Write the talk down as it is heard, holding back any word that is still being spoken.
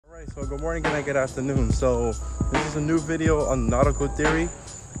So good morning and good afternoon. So this is a new video on nautical theory,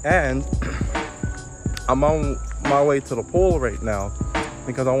 and I'm on my way to the pool right now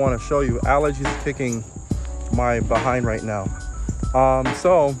because I want to show you allergies kicking my behind right now.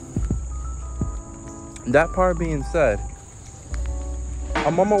 So that part being said,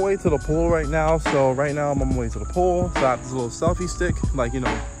 I'm on my way to the pool right now. So right now I'm on my way to the pool. So I have this little selfie stick, like, you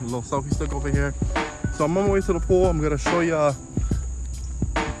know, a little selfie stick over here. So I'm on my way to the pool. I'm gonna show you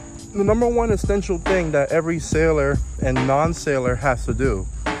the number one essential thing that every sailor and non-sailor has to do.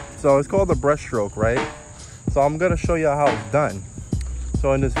 So it's called the breaststroke, right? So I'm gonna show you how it's done.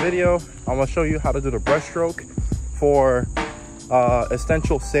 So in this video, I'm gonna show you how to do the breaststroke for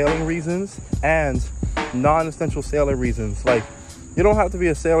essential sailing reasons and non-essential sailor reasons. Like, you don't have to be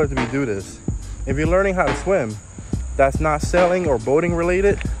a sailor to do this. If you're learning how to swim, that's not sailing or boating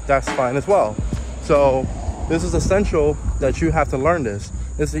related, that's fine as well. So this is essential that you have to learn this.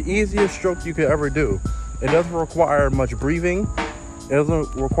 It's the easiest stroke you could ever do. It doesn't require much breathing. It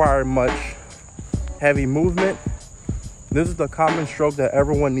doesn't require much heavy movement. This is the common stroke that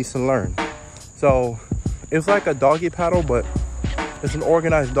everyone needs to learn. So it's like a doggy paddle, but it's an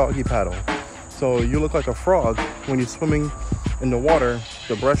organized doggy paddle. So you look like a frog when you're swimming in the water,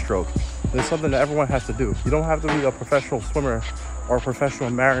 the breaststroke. It's something that everyone has to do. You don't have to be a professional swimmer or a professional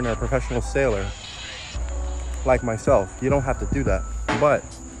mariner, or professional sailor like myself. You don't have to do that. But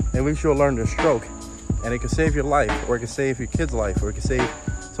at least you'll learn the stroke, and it can save your life, or it can save your kid's life, or it can save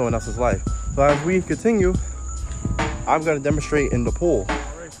someone else's life. So as we continue, I'm going to demonstrate in the pool.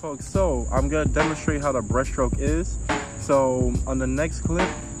 All right, folks, so I'm going to demonstrate how the breaststroke is. So on the next clip,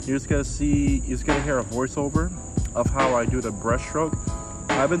 you're just going to hear a voiceover of how I do the breaststroke.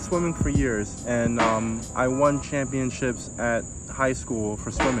 I've been swimming for years, and I won championships at high school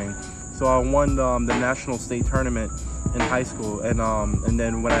for swimming. So I won the national state tournament in high school, and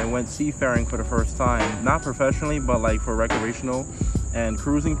then when I went seafaring for the first time, not professionally, but like for recreational and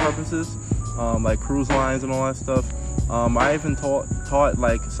cruising purposes, like cruise lines and all that stuff, I even taught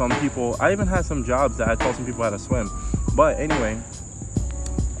like some people. I even had some jobs that I taught some people how to swim. But anyway,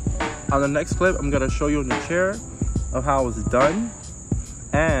 on the next clip, I'm gonna show you in the chair of how it's done,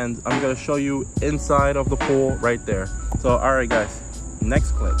 and I'm gonna show you inside of the pool right there. So all right, guys,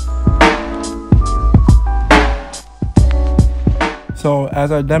 next clip. So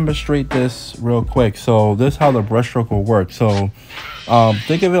as I demonstrate this real quick, so this is how the breaststroke will work. So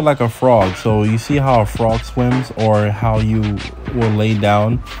think of it like a frog. So you see how a frog swims, or how you will lay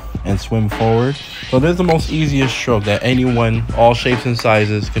down and swim forward. So this is the most easiest stroke that anyone, all shapes and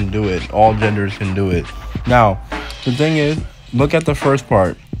sizes, can do it. All genders can do it. Now, the thing is, look at the first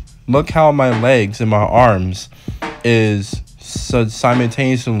part. Look how my legs and my arms is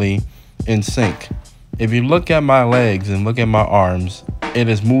simultaneously in sync. If you look at my legs and look at my arms, it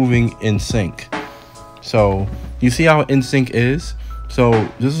is moving in sync. So you see how in sync is? So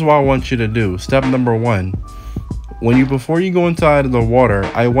this is what I want you to do. Step number one, before you go inside of the water,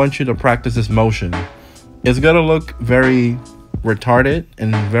 I want you to practice this motion. It's gonna look very retarded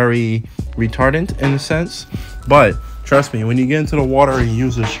and very retardant in a sense, but trust me, when you get into the water and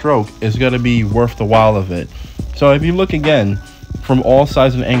use a stroke, it's gonna be worth the while of it. So if you look again, from all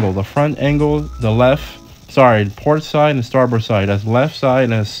sides and angle, the front angle, the port side and starboard side, that's left side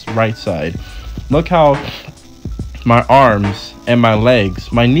and that's right side. Look how my arms and my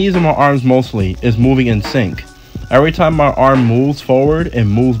legs, my knees and my arms mostly, is moving in sync. Every time my arm moves forward and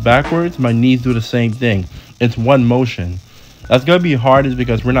moves backwards, my knees do the same thing. It's one motion. That's gonna be hard, is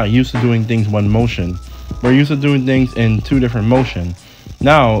because we're not used to doing things one motion. We're used to doing things in two different motion.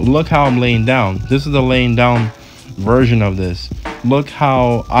 Now look how I'm laying down. This is the laying down version of this. Look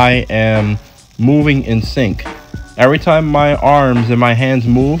how I am moving in sync. Every time my arms and my hands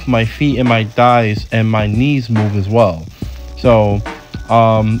move, my feet and my thighs and my knees move as well. So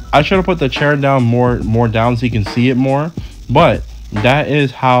I should have put the chair down more down so you can see it more, but that is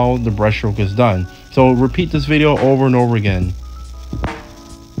how the breaststroke is done. So repeat this video over and over again.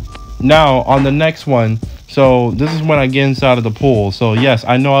 Now on the next one, so this is when I get inside of the pool. So yes,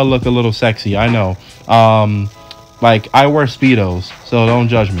 I know I look a little sexy, I know. Like, I wear Speedos, so don't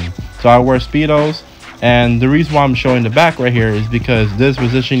judge me. So I wear Speedos, and the reason why I'm showing the back right here is because this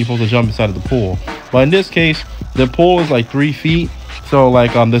position you're supposed to jump inside of the pool. But in this case, the pool is like 3 feet, so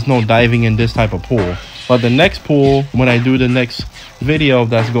like there's no diving in this type of pool. But the next pool, when I do the next video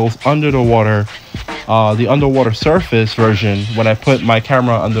that goes under the water, the underwater surface version, when I put my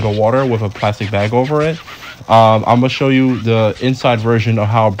camera under the water with a plastic bag over it, I'm gonna show you the inside version of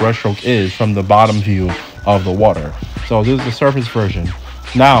how breaststroke is from the bottom view of the water. So this is the surface version.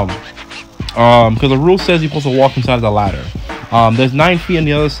 Now, because the rule says you're supposed to walk inside of the ladder, There's 9 feet on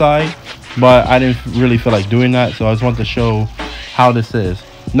the other side, but I didn't really feel like doing that, so I just want to show how this is.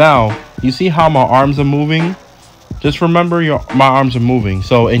 Now, you see how my arms are moving? Just remember my arms are moving.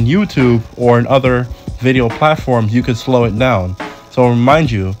 So in YouTube or in other video platforms, you could slow it down. So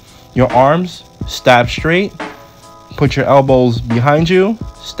remind you, your arms stab straight, put your elbows behind you,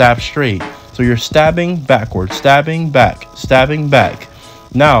 stab straight. So you're stabbing backwards, stabbing back, stabbing back.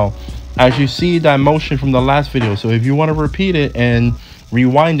 Now, as you see that motion from the last video, so if you want to repeat it and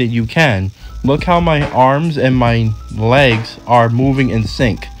rewind it, you can. Look how my arms and my legs are moving in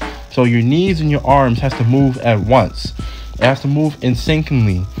sync. So your knees and your arms has to move at once. It has to move in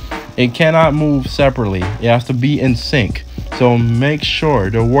syncly. It cannot move separately. It has to be in sync. So make sure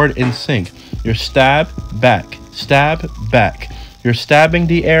the word in sync. You're stab back, stab back. You're stabbing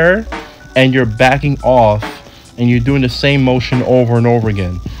the air and you're backing off, and you're doing the same motion over and over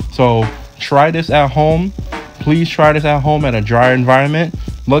again. So try this at home. Please try this at home at a dry environment.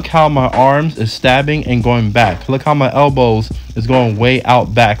 Look how my arms is stabbing and going back. Look how my elbows is going way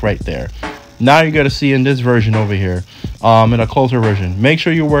out back right there. Now you're gonna see in this version over here, in a closer version. Make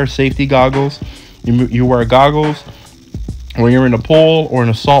sure you wear safety goggles. You wear goggles when you're in a pool or in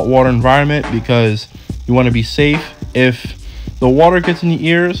a saltwater environment, because you want to be safe. If the water gets in the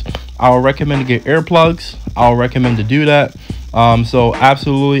ears, I would recommend to get earplugs. I'll recommend to do that. So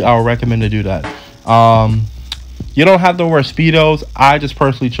absolutely, I would recommend to do that. You don't have to wear Speedos. I just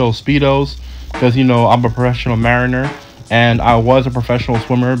personally chose Speedos because, you know, I'm a professional mariner and I was a professional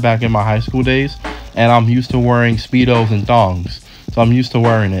swimmer back in my high school days, and I'm used to wearing Speedos and thongs, so I'm used to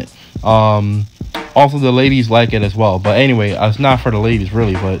wearing it. Also, the ladies like it as well, but anyway, it's not for the ladies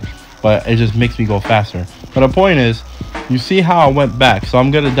really, but it just makes me go faster. But the point is, you see how I went back, so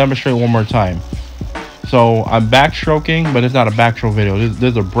I'm going to demonstrate one more time. So I'm backstroking, but it's not a backstroke video. This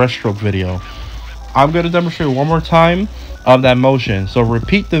is a breaststroke video. I'm going to demonstrate one more time of that motion. So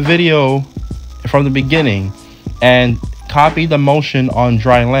repeat the video from the beginning and copy the motion on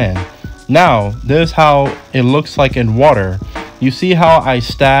dry land. Now, this is how it looks like in water. You see how I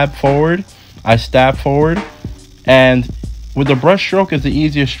stab forward? I stab forward. And with the breaststroke, it's the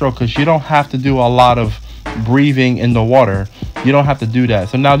easiest stroke because you don't have to do a lot of breathing in the water. You don't have to do that.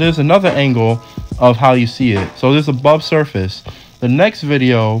 So now there's another angle of how you see it. So this is above surface. The next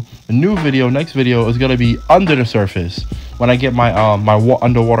video, next video is going to be under the surface when I get my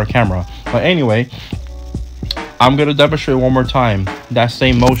underwater camera. But anyway, I'm going to demonstrate one more time that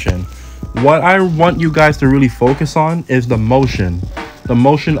same motion. What I want you guys to really focus on is the motion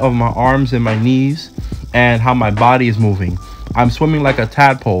of my arms and my knees and how my body is moving. I'm swimming like a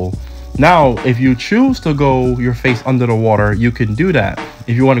tadpole. Now, if you choose to go your face under the water, you can do that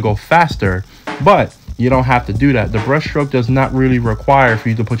if you want to go faster, but you don't have to do that. The breaststroke does not really require for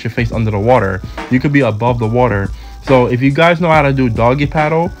you to put your face under the water. You could be above the water. So if you guys know how to do doggy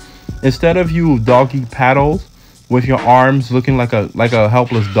paddle, instead of you doggy paddle with your arms looking like a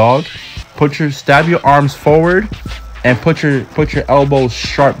helpless dog, stab your arms forward and put your elbows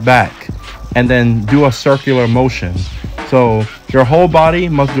sharp back, and then do a circular motion. So your whole body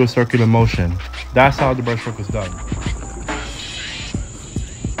must do a circular motion. That's how the breaststroke is done.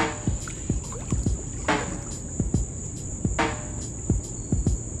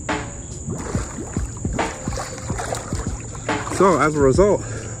 So as a result,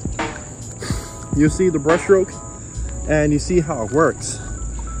 you see the breaststroke and you see how it works.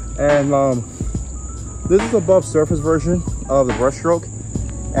 And this is above surface version of the breaststroke,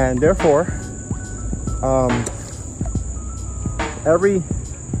 and therefore every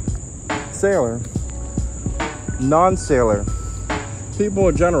sailor, non-sailor, people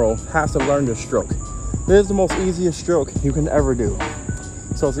in general has to learn this stroke. This is the most easiest stroke you can ever do.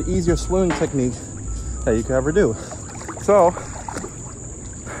 So it's the easiest swimming technique that you can ever do. So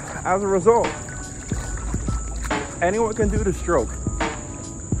as a result, anyone can do the stroke.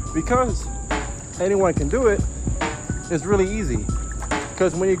 Because anyone can do it, it's really easy.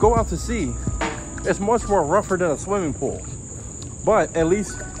 Because when you go out to sea, it's much more rougher than a swimming pool. But at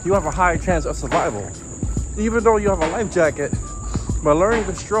least you have a higher chance of survival. Even though you have a life jacket, by learning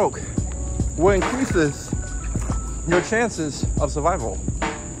the stroke will increases your chances of survival.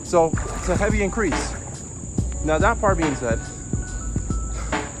 So it's a heavy increase. Now that part being said,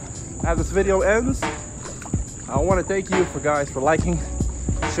 as this video ends, I want to thank you guys for liking,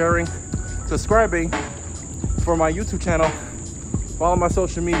 sharing, subscribing for my YouTube channel, follow my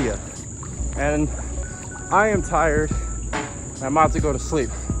social media. And I am tired. I'm about to go to sleep.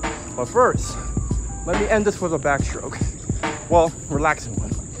 But first, let me end this with a backstroke. Well, relaxing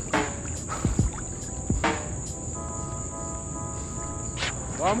one.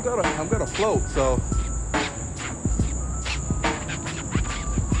 Well, I'm gonna float, so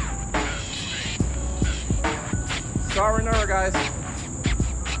Sayonara, guys.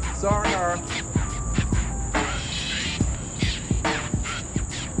 Sayonara.